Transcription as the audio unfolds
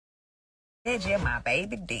You're my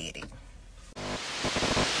baby daddy.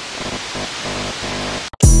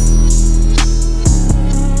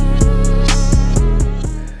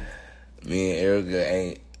 Me and Erica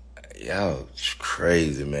ain't, y'all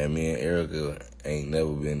crazy, man. Me and Erica ain't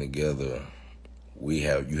never been together.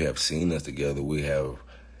 You have seen us together. We have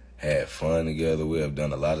had fun together. We have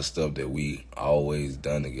done a lot of stuff that we always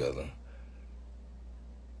done together.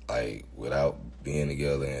 Like, without being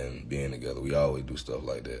together and being together, we always do stuff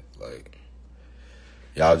like that. Like,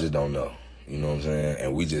 y'all just don't know. You know what I'm saying?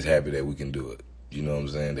 And we just happy that we can do it. You know what I'm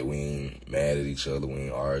saying? That we ain't mad at each other. We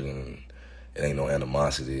ain't arguing. It ain't no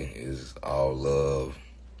animosity. It's all love,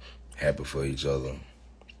 happy for each other.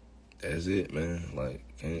 That's it, man. Like,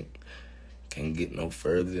 can't get no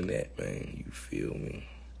further than that, man. You feel me?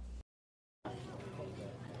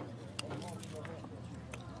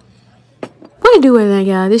 What you do with that,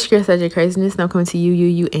 y'all? This girl such a craziness. Now I'm coming to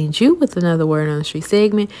you, and you with another word on the street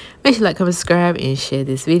segment. Make sure you like, comment, subscribe, and share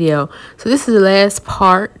this video. So this is the last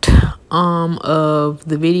part of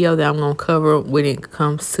the video that I'm gonna cover when it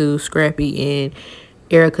comes to Scrappy and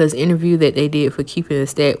Erica's interview that they did for Keeping a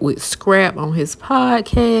Stat with Scrap on his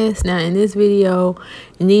podcast. Now in this video,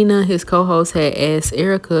 Nina, his co-host, had asked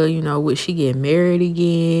Erica, you know, would she get married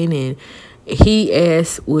again, and he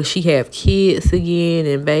asked, will she have kids again?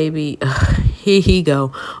 And baby, here he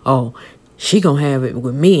go. Oh, she gonna have it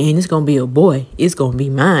with me, and it's gonna be a boy. It's gonna be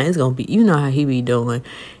mine. It's gonna be, you know how he be doing.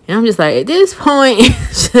 And I'm just like, at this point,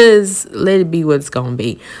 just let it be what it's gonna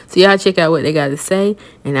be. So y'all check out what they got to say,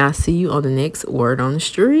 and I'll see you on the next Word on the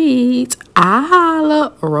Street. I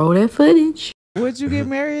holla. Roll that footage. Would you get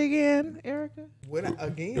married again, Erica?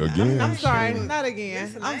 Again? I'm sorry, not again.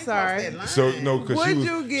 Listen, I'm sorry. So no, because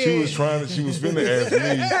she was finna ask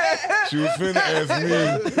me. She was finna ask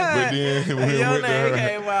me, but then when Your went to name her,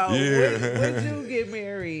 came out. yeah. Would you get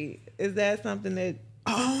married? Is that something that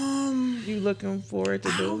you looking forward to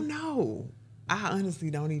do? I don't know. I honestly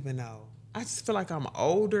don't even know. I just feel like I'm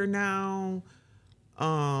older now.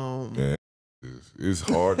 Man, it's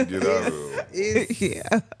hard to get out of.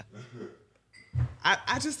 Yeah.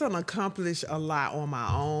 I just don't accomplish a lot on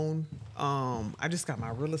my own. I just got my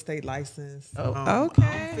real estate license. Oh, okay.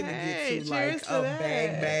 I'm finna Hey, get to like cheers to a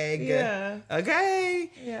that. bag. Yeah.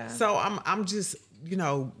 Okay. Yeah. So I'm just,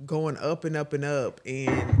 going up and up and up,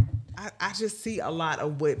 and I just see a lot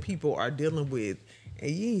of what people are dealing with. And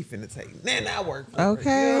you ain't finna take nothing I work for.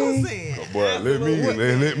 Okay. You know what I'm saying? Boy,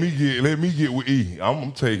 let me get with E.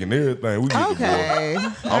 I'm taking everything. We get Okay.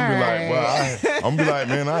 I'm be like,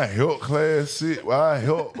 man, I help class sit. Why I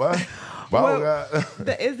help? Why?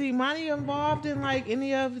 Is the money involved in like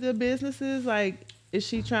any of the businesses? Like, is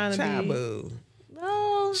she trying to be? Chabu.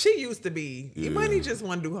 No. She used to be. Yeah. Money just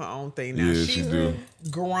want to do her own thing now. Yeah, She's she do.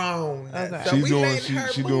 grown. Okay. So She we doing letting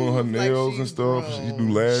she doing her move like nails and she's stuff. grown. She do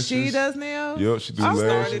lashes. She does nails? Yep, she do I lashes.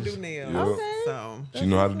 started to do nails. Yep. Okay. So She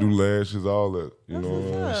know how to do lashes, all that. You know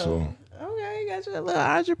what I mean? So Okay, you got your little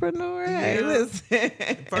entrepreneur. Hey, Yeah. listen.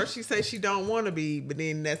 first she said she don't want to be, but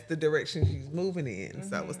then that's the direction she's moving in.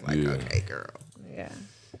 So it's like, Yeah. okay, girl. Yeah.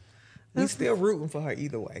 We still rooting for her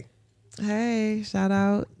either way. Hey, shout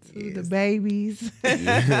out to the babies.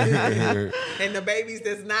 And the babies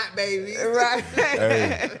that's not babies. Right.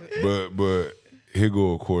 hey, but here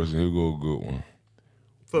go a question. Here go a good one.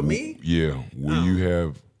 For me, Yeah. Will you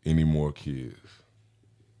have any more kids?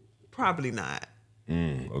 probably not.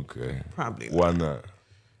 Okay. Probably not. Why not?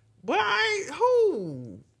 But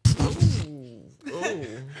who? Ooh.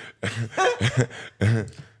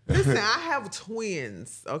 Listen, I have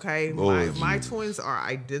twins, okay? Lord My Jesus. twins are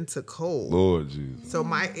identical. Lord Jesus. So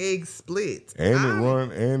my eggs split. And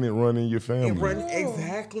it run in your family. It run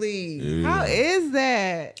exactly. Yeah. How is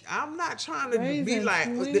that? I'm not trying to be Raising like,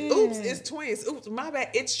 twins. oops, it's twins. Oops, my bad,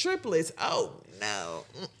 it's triplets. Oh, no.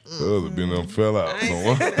 The other been done fell out.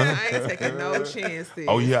 I ain't taking no chances.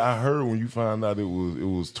 Oh yeah, I heard when you found out it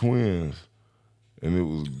was twins and it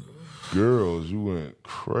was girls, you went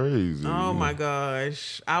crazy. Oh my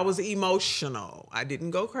gosh. I was emotional. I didn't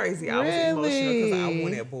go crazy. I was Really? emotional because I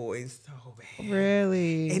wanted boys so bad.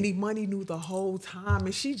 Really? And Money knew the whole time,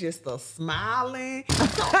 and she just smiling.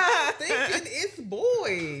 So I'm thinking it's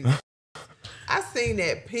boys. I seen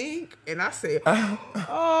that pink, and I said,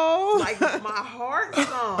 Oh, like my heart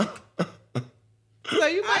sunk. so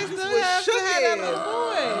you might just still was have to have that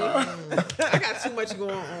shook. little boy. I got too much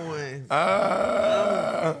going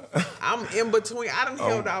on. I'm in between. I done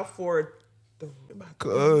held out for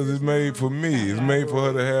Cause it's made for me. It's made for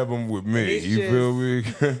her to have them with me. It's You just- feel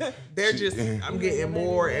me? they're just, I'm getting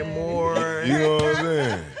more and more. You know what I'm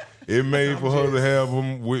saying? It made for her to have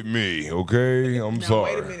them with me. Okay, I'm Now,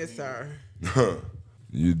 sorry. wait a minute, sir.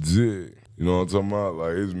 You did. You know what I'm talking about?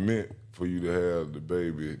 Like it's meant for you to have the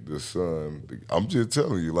baby, the son. I'm just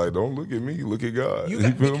telling you, like, don't look at me, look at God. You got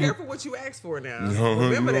to be feel me? careful what you ask for now. You know,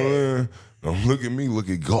 Remember that. Don't look at me, look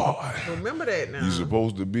at God. Remember that now. You're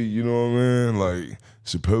supposed to be, you know what I mean? Like,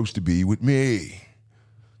 supposed to be with me.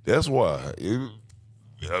 That's why. It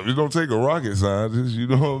don't take a rocket scientist, you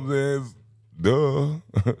know what I'm saying?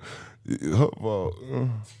 Duh. It's her fault.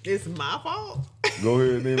 It's my fault. Go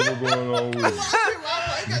ahead, Nina. What's going on with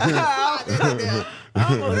you?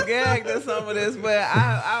 I'm gonna gag to some of this, but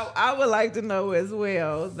I would like to know as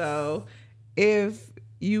well, though, if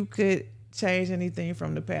you could change anything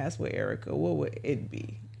from the past with Erica, what would it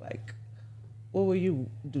be? Like, what would you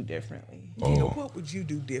do differently? What would you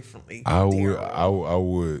do differently? I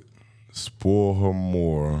would spoil her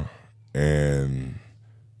more and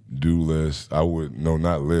do less. I would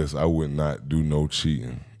not less. I would not do no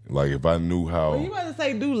cheating. Like if I knew how. Well, you about to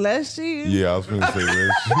say do less cheating? Yeah, I was gonna say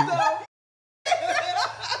less cheating.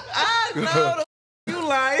 I know you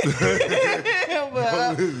lying.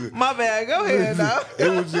 But, my bad. Go ahead now. It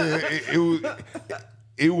wasn't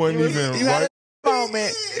even you right. Had a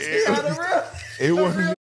moment. It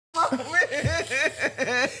wasn't. He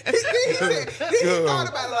thought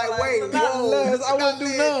about it like, wait, Not less. I wouldn't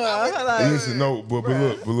do none. Like, Listen, no, but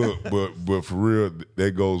look, but for real,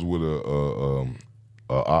 that goes with a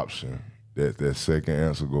option. That second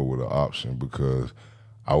answer go with an option because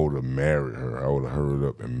I would have married her. I would have hurried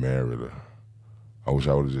up and married her. I wish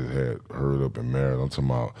I would have just had hurried up and married her. I'm talking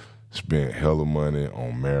about spent hella money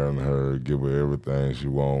on marrying her, give her everything she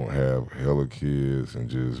want, have hella kids, and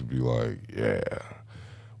just be like, yeah.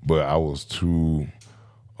 But I was too,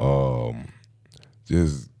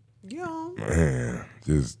 just young, man,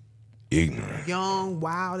 just ignorant. Young,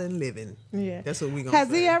 wild, and living. yeah. That's what we gonna Has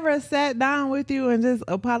say. he ever sat down with you and just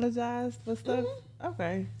apologized for stuff?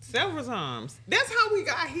 Okay. Several times. That's how we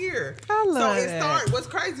got here. I love so it that. started. What's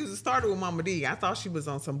crazy is it started with Mama D. I thought she was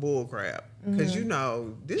on some bull crap because you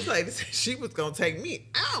know this lady said she was gonna take me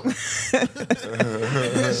out. Shut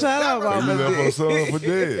up, You Mama left her D. son for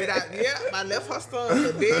dead. I left her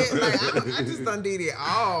son for dead. Like I just done did it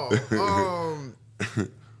all.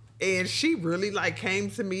 And she really like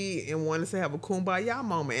came to me and wanted to have a kumbaya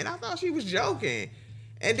moment, and I thought she was joking.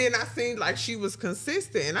 And then I seen like she was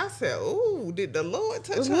consistent, and I said, "Ooh, did the Lord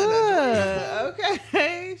touch her?"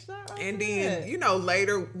 Okay. And then you know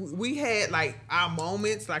later we had like our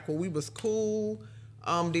moments, like when we was cool.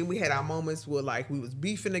 Then we had our moments where like we was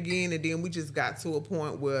beefing again, and then we just got to a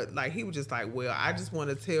point where like he was just like, "Well, I just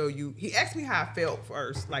want to tell you." He asked me how I felt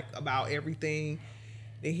first, like about everything.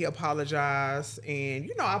 Then he apologized, and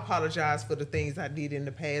you know I apologized for the things I did in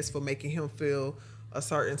the past for making him feel a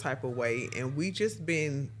certain type of way, and we just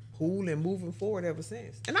been cool and moving forward ever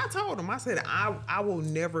since. And I told him, I said, I will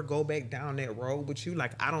never go back down that road with you.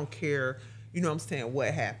 Like I don't care, you know what I'm saying,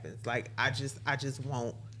 what happens. Like I just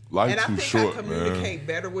won't. Life and I too think short, I communicate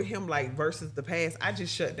better with him, like versus the past. I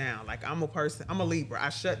just shut down. Like I'm a Libra. I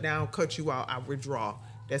shut down, cut you out, I withdraw.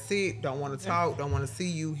 That's it. Don't want to talk, don't want to see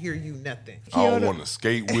you, hear you, nothing. I don't want to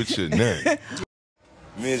skate with your name.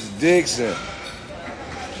 Miss Dixon.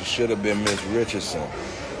 She should have been Miss Richardson.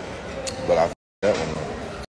 But I